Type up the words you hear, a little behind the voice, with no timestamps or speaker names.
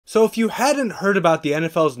So if you hadn't heard about the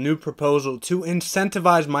NFL's new proposal to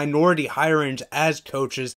incentivize minority hirings as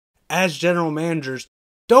coaches, as general managers,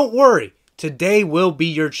 don't worry. Today will be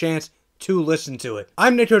your chance to listen to it.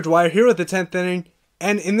 I'm Nick Dwyer here with the 10th inning,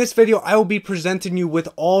 and in this video I will be presenting you with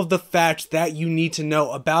all of the facts that you need to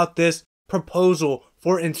know about this proposal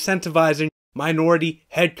for incentivizing minority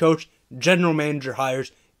head coach, general manager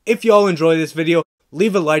hires. If y'all enjoy this video,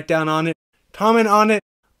 leave a like down on it, comment on it.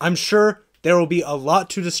 I'm sure there will be a lot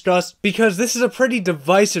to discuss because this is a pretty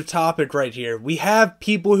divisive topic right here. We have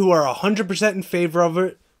people who are 100% in favor of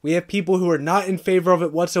it, we have people who are not in favor of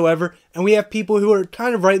it whatsoever, and we have people who are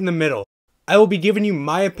kind of right in the middle. I will be giving you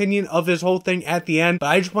my opinion of this whole thing at the end, but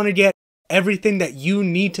I just want to get everything that you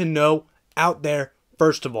need to know out there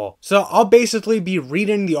first of all. So I'll basically be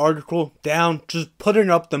reading the article down, just putting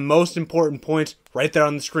up the most important points right there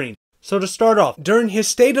on the screen. So to start off, during his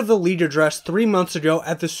State of the League address 3 months ago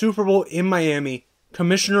at the Super Bowl in Miami,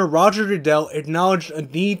 Commissioner Roger Goodell acknowledged a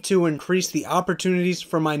need to increase the opportunities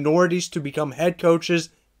for minorities to become head coaches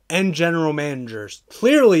and general managers.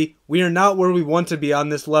 Clearly, we are not where we want to be on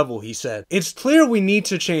this level, he said. It's clear we need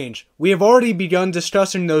to change. We have already begun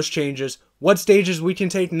discussing those changes, what stages we can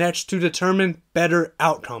take next to determine better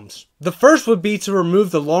outcomes. The first would be to remove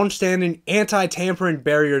the long-standing anti-tampering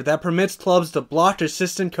barrier that permits clubs to block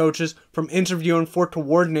assistant coaches from interviewing for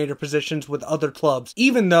coordinator positions with other clubs,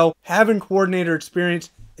 even though having coordinator experience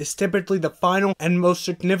is typically the final and most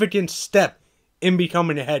significant step in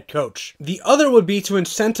becoming a head coach. The other would be to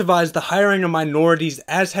incentivize the hiring of minorities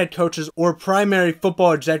as head coaches or primary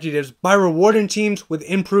football executives by rewarding teams with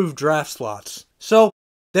improved draft slots. So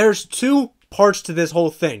there's two parts to this whole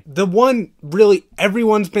thing. The one really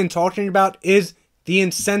everyone's been talking about is the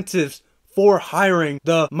incentives for hiring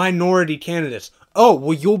the minority candidates. Oh,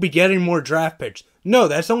 well, you'll be getting more draft picks. No,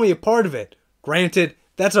 that's only a part of it. Granted,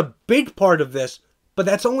 that's a big part of this, but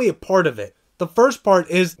that's only a part of it. The first part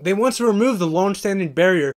is they want to remove the long-standing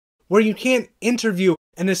barrier where you can't interview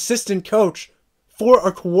an assistant coach for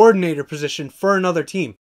a coordinator position for another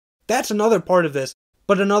team. That's another part of this,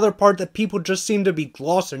 but another part that people just seem to be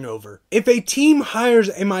glossing over. If a team hires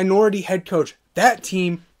a minority head coach, that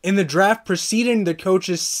team in the draft preceding the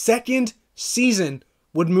coach's second season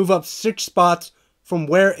would move up 6 spots from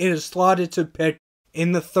where it is slotted to pick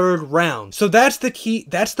in the 3rd round. So that's the key,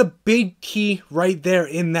 that's the big key right there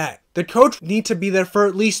in that. The coach needs to be there for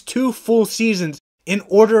at least 2 full seasons in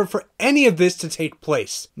order for any of this to take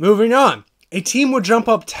place. Moving on. A team would jump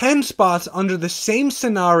up 10 spots under the same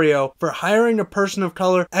scenario for hiring a person of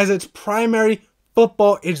color as its primary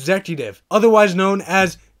football executive, otherwise known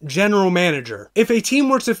as general manager. If a team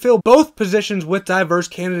were to fill both positions with diverse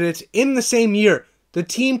candidates in the same year, the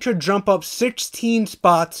team could jump up 16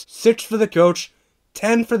 spots, 6 for the coach,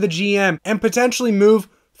 10 for the GM, and potentially move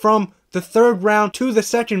from the 3rd round to the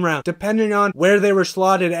 2nd round, depending on where they were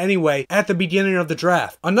slotted anyway at the beginning of the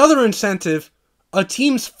draft. Another incentive, a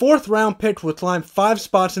team's 4th round pick would climb 5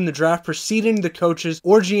 spots in the draft preceding the coach's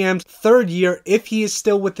or GM's 3rd year if he is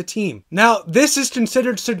still with the team. Now, this is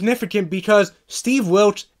considered significant because Steve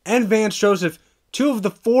Wilks and Vance Joseph, 2 of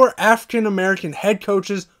the 4 African American head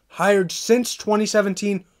coaches hired since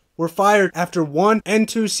 2017, were fired after 1 and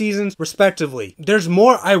 2 seasons respectively. There's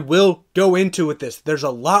more I will go into with this. There's a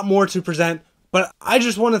lot more to present, but I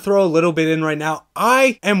just want to throw a little bit in right now.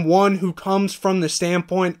 I am one who comes from the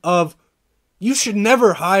standpoint of you should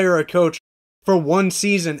never hire a coach for 1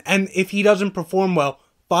 season, and if he doesn't perform well,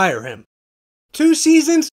 fire him. 2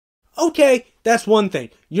 seasons? Okay, that's one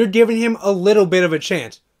thing. You're giving him a little bit of a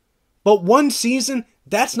chance. But 1 season,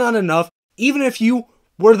 that's not enough. Even if you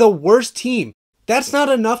were the worst team, that's not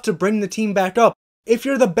enough to bring the team back up. If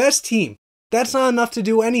you're the best team, that's not enough to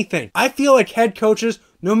do anything. I feel like head coaches,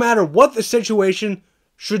 no matter what the situation,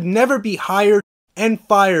 should never be hired and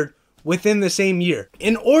fired within the same year.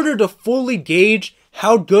 In order to fully gauge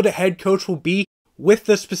how good a head coach will be with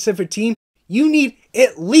the specific team, you need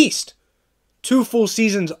at least 2 full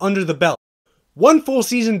seasons under the belt. 1 full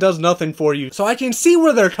season does nothing for you. So I can see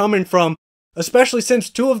where they're coming from, especially since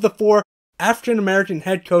 2 of the 4 African American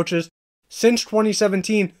head coaches since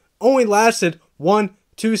 2017 only lasted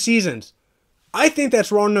 1-2 seasons. I think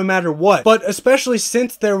that's wrong no matter what, but especially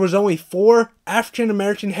since there was only 4 African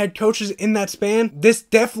American head coaches in that span, this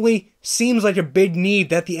definitely seems like a big need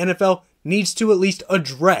that the NFL needs to at least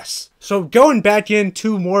address. So going back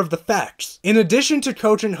into more of the facts. In addition to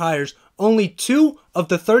coaching hires, only 2 of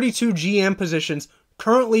the 32 GM positions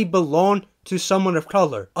currently belong to someone of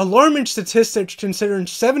color. Alarming statistics considering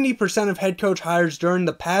 70% of head coach hires during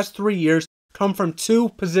the past 3 years come from 2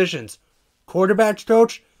 positions, quarterback's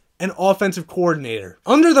coach an offensive coordinator.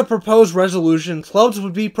 Under the proposed resolution, clubs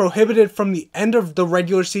would be prohibited from the end of the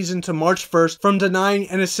regular season to March 1st from denying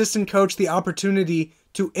an assistant coach the opportunity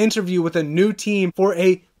to interview with a new team for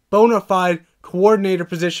a bona fide coordinator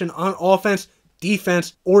position on offense,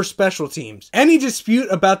 defense, or special teams. Any dispute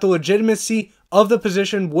about the legitimacy of the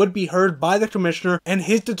position would be heard by the commissioner, and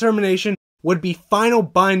his determination would be final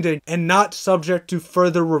binding and not subject to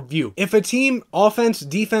further review. If a team, offense,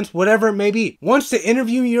 defense, whatever it may be, wants to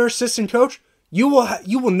interview your assistant coach, you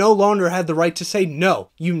will no longer have the right to say no.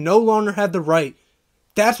 You no longer have the right.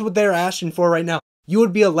 That's what they're asking for right now. You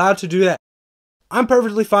would be allowed to do that. I'm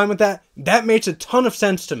perfectly fine with that. That makes a ton of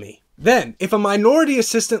sense to me. Then, if a minority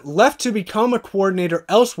assistant left to become a coordinator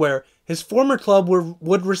elsewhere, his former club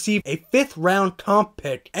would receive a 5th round comp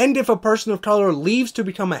pick. And if a person of color leaves to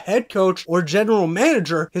become a head coach or general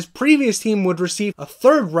manager, his previous team would receive a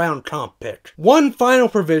 3rd round comp pick. One final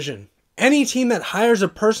provision. Any team that hires a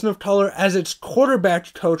person of color as its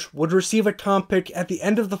quarterback coach would receive a comp pick at the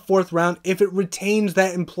end of the 4th round if it retains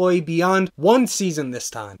that employee beyond 1 season this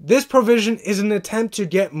time. This provision is an attempt to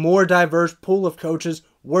get more diverse pool of coaches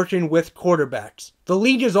working with quarterbacks. The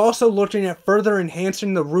league is also looking at further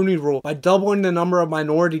enhancing the Rooney Rule by doubling the number of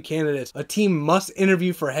minority candidates a team must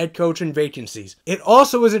interview for head coaching vacancies. It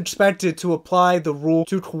also is expected to apply the rule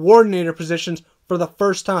to coordinator positions for the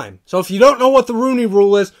first time. So if you don't know what the Rooney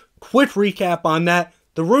Rule is, quick recap on that.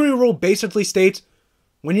 The Rooney Rule basically states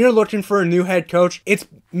when you're looking for a new head coach, it's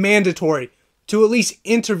mandatory to at least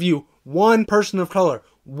interview one person of color,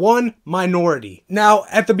 one minority. Now,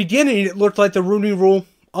 at the beginning, it looked like the Rooney Rule,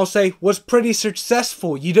 I'll say, was pretty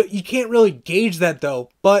successful. You can't really gauge that though,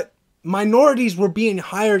 but minorities were being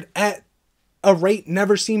hired at a rate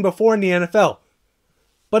never seen before in the NFL.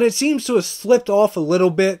 But it seems to have slipped off a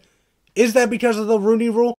little bit. Is that because of the Rooney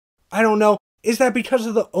Rule? I don't know. Is that because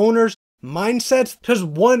of the owners' mindsets? Because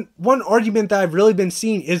one argument that I've really been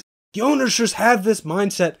seeing is the owners just have this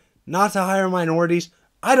mindset not to hire minorities.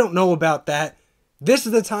 I don't know about that. This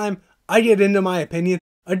is the time I get into my opinion.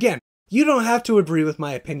 Again, you don't have to agree with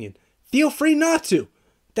my opinion. Feel free not to.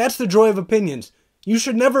 That's the joy of opinions. You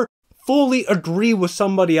should never fully agree with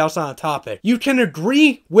somebody else on a topic. You can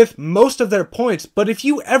agree with most of their points, but if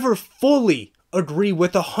you ever fully agree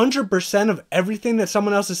with 100% of everything that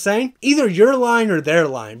someone else is saying, either you're lying or they're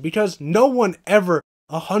lying, because no one ever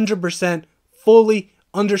 100% fully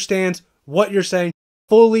understands what you're saying,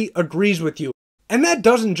 fully agrees with you. And that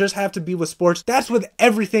doesn't just have to be with sports, that's with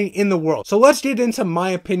everything in the world. So let's get into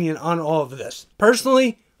my opinion on all of this.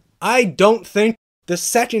 Personally, I don't think the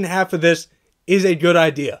second half of this is a good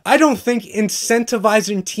idea. I don't think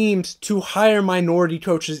incentivizing teams to hire minority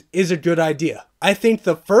coaches is a good idea. I think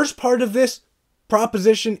the first part of this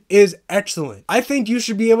proposition is excellent. I think you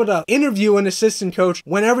should be able to interview an assistant coach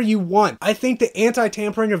whenever you want. I think the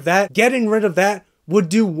anti-tampering of that, getting rid of that, would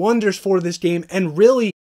do wonders for this game and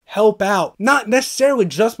really help out, not necessarily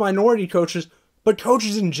just minority coaches, but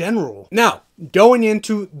coaches in general. Now, going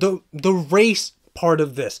into the race part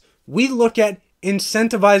of this, we look at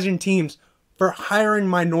incentivizing teams for hiring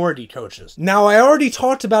minority coaches. Now, I already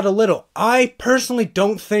talked about a little. I personally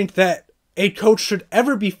don't think that a coach should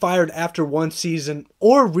ever be fired after 1 season,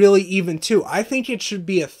 or really even 2. I think it should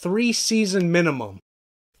be a 3-season minimum.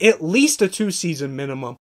 At least a 2-season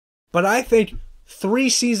minimum. But I think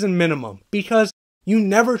 3-season minimum, because you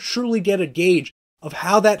never truly get a gauge of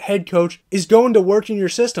how that head coach is going to work in your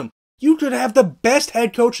system. You could have the best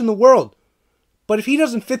head coach in the world, but if he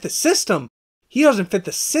doesn't fit the system, he doesn't fit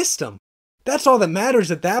the system. That's all that matters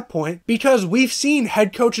at that point, because we've seen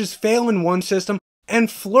head coaches fail in one system and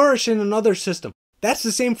flourish in another system. That's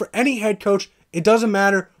the same for any head coach. It doesn't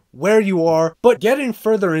matter where you are. But getting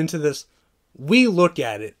further into this, we look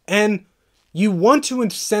at it, and you want to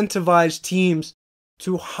incentivize teams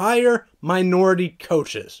to hire minority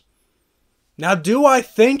coaches. Now, do I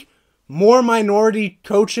think more minority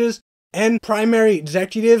coaches and primary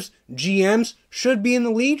executives, GMs, should be in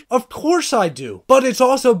the league? Of course I do. But it's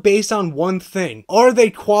also based on one thing. Are they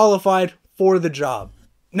qualified for the job?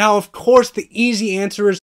 Now, of course, the easy answer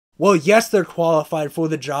is, well, yes, they're qualified for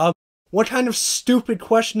the job. What kind of stupid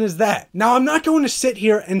question is that? Now, I'm not going to sit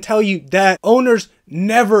here and tell you that owners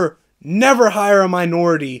never hire a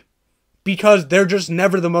minority because they're just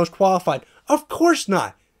never the most qualified. Of course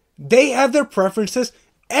not. They have their preferences.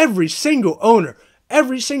 Every single owner,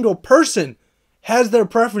 every single person has their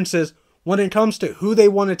preferences when it comes to who they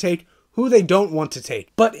want to take, who they don't want to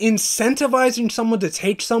take. But incentivizing someone to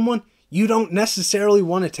take someone you don't necessarily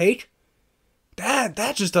want to take, that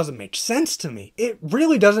just doesn't make sense to me. It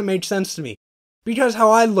really doesn't make sense to me. Because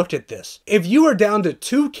how I look at this, if you are down to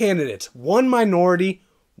 2 candidates, one minority,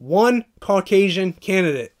 one Caucasian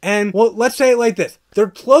candidate. And, well, let's say it like this. They're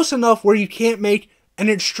close enough where you can't make an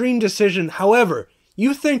extreme decision. However,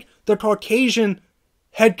 you think the Caucasian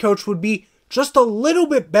head coach would be just a little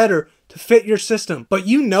bit better to fit your system. But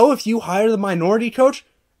you know if you hire the minority coach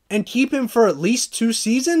and keep him for at least 2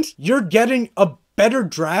 seasons, you're getting a better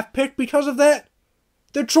draft pick because of that.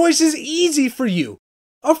 The choice is easy for you.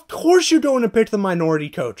 Of course you're going to pick the minority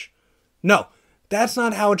coach. No, that's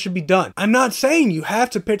not how it should be done. I'm not saying you have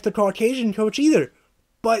to pick the Caucasian coach either,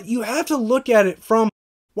 but you have to look at it from,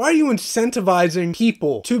 why are you incentivizing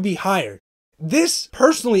people to be hired? This,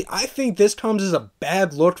 personally, I think this comes as a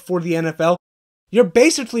bad look for the NFL. You're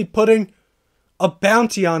basically putting a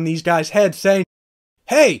bounty on these guys' heads saying,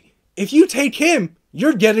 hey, if you take him,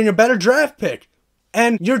 you're getting a better draft pick.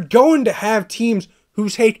 And you're going to have teams who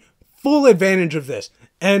take full advantage of this.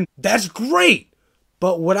 And that's great.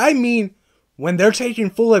 But what I mean, when they're taking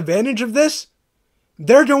full advantage of this,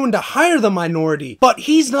 they're going to hire the minority. But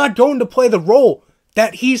he's not going to play the role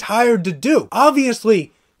that he's hired to do.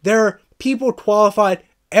 Obviously, there are people qualified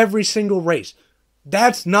every single race.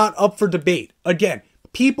 That's not up for debate. Again,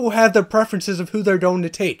 people have their preferences of who they're going to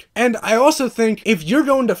take. And I also think if you're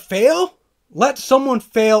going to fail, let someone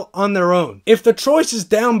fail on their own. If the choice is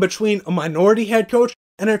down between a minority head coach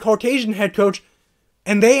and a Caucasian head coach,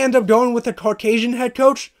 and they end up going with a Caucasian head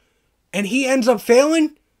coach, and he ends up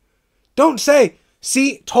failing, don't say,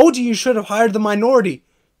 see, told you should have hired the minority.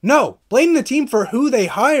 No, blame the team for who they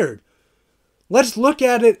hired. Let's look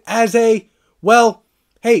at it as a, well,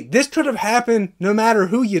 hey, this could have happened no matter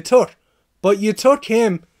who you took, but you took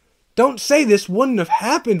him. Don't say this wouldn't have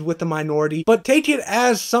happened with the minority, but take it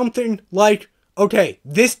as something like, okay,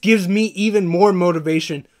 this gives me even more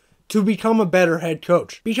motivation to become a better head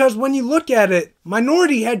coach. Because when you look at it,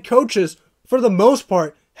 minority head coaches, for the most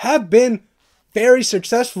part, have been very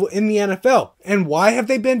successful in the NFL. And why have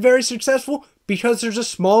they been very successful? Because there's a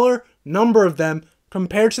smaller number of them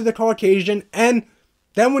compared to the Caucasian. And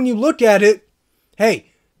then when you look at it,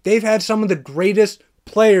 hey, they've had some of the greatest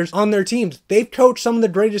players on their teams. They've coached some of the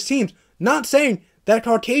greatest teams. Not saying that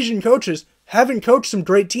Caucasian coaches haven't coached some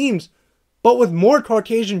great teams, but with more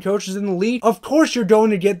Caucasian coaches in the league, of course you're going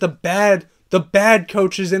to get the bad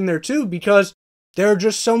coaches in there too, because there are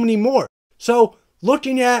just so many more. So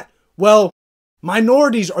looking at, well,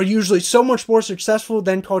 minorities are usually so much more successful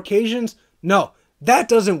than Caucasians, no, that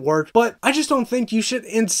doesn't work. But I just don't think you should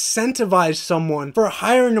incentivize someone for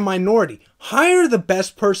hiring a minority. Hire the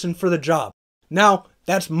best person for the job. Now,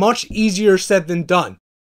 that's much easier said than done.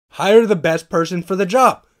 Hire the best person for the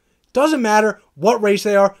job. Doesn't matter what race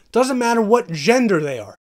they are. Doesn't matter what gender they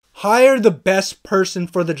are. Hire the best person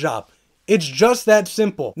for the job. It's just that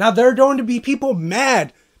simple. Now, there are going to be people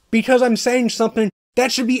mad because I'm saying something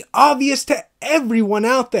that should be obvious to everyone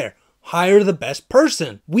out there. Hire the best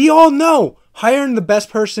person. We all know hiring the best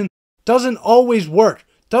person doesn't always work.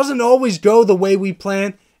 Doesn't always go the way we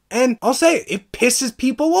plan. And I'll say it pisses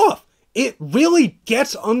people off. It really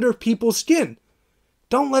gets under people's skin.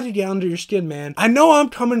 Don't let it get under your skin, man. I know I'm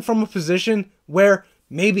coming from a position where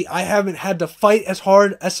maybe I haven't had to fight as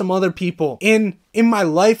hard as some other people in my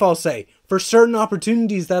life, I'll say, for certain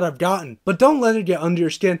opportunities that I've gotten. But don't let it get under your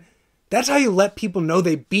skin. That's how you let people know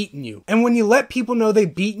they've beaten you. And when you let people know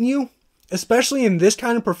they've beaten you, especially in this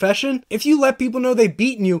kind of profession, if you let people know they've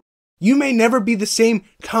beaten you, you may never be the same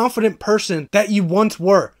confident person that you once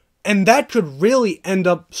were. And that could really end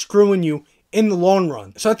up screwing you in the long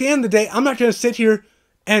run. So at the end of the day, I'm not going to sit here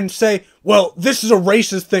and say, well, this is a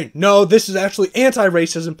racist thing. No, this is actually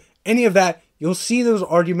anti-racism. Any of that, you'll see those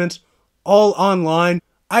arguments all online.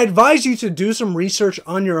 I advise you to do some research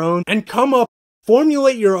on your own and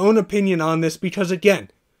formulate your own opinion on this, because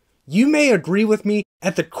again, you may agree with me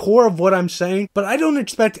at the core of what I'm saying, but I don't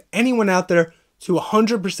expect anyone out there to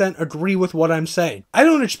 100% agree with what I'm saying. I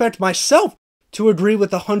don't expect myself to agree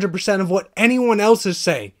with 100% of what anyone else is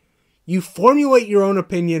saying. You formulate your own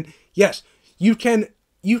opinion. Yes, you can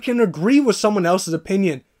agree with someone else's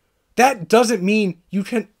opinion. That doesn't mean you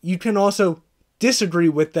can also disagree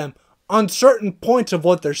with them on certain points of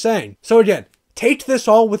what they're saying. So again, take this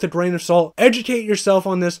all with a grain of salt. Educate yourself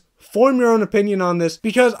on this. Form your own opinion on this,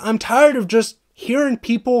 because I'm tired of just hearing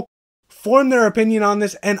people form their opinion on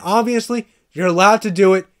this. And obviously, you're allowed to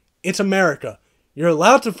do it. It's America. You're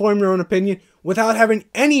allowed to form your own opinion without having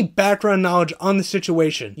any background knowledge on the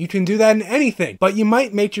situation. You can do that in anything, but you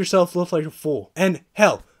might make yourself look like a fool. And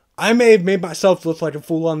hell, I may have made myself look like a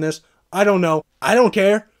fool on this. I don't know. I don't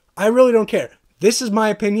care. I really don't care. This is my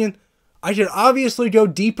opinion. I could obviously go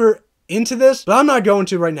deeper into this, but I'm not going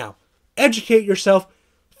to right now. Educate yourself.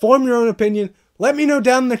 Form your own opinion. Let me know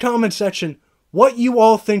down in the comment section what you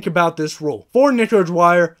all think about this rule. For Nick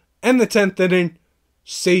O'Dwyer and the 10th inning,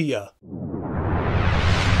 see ya.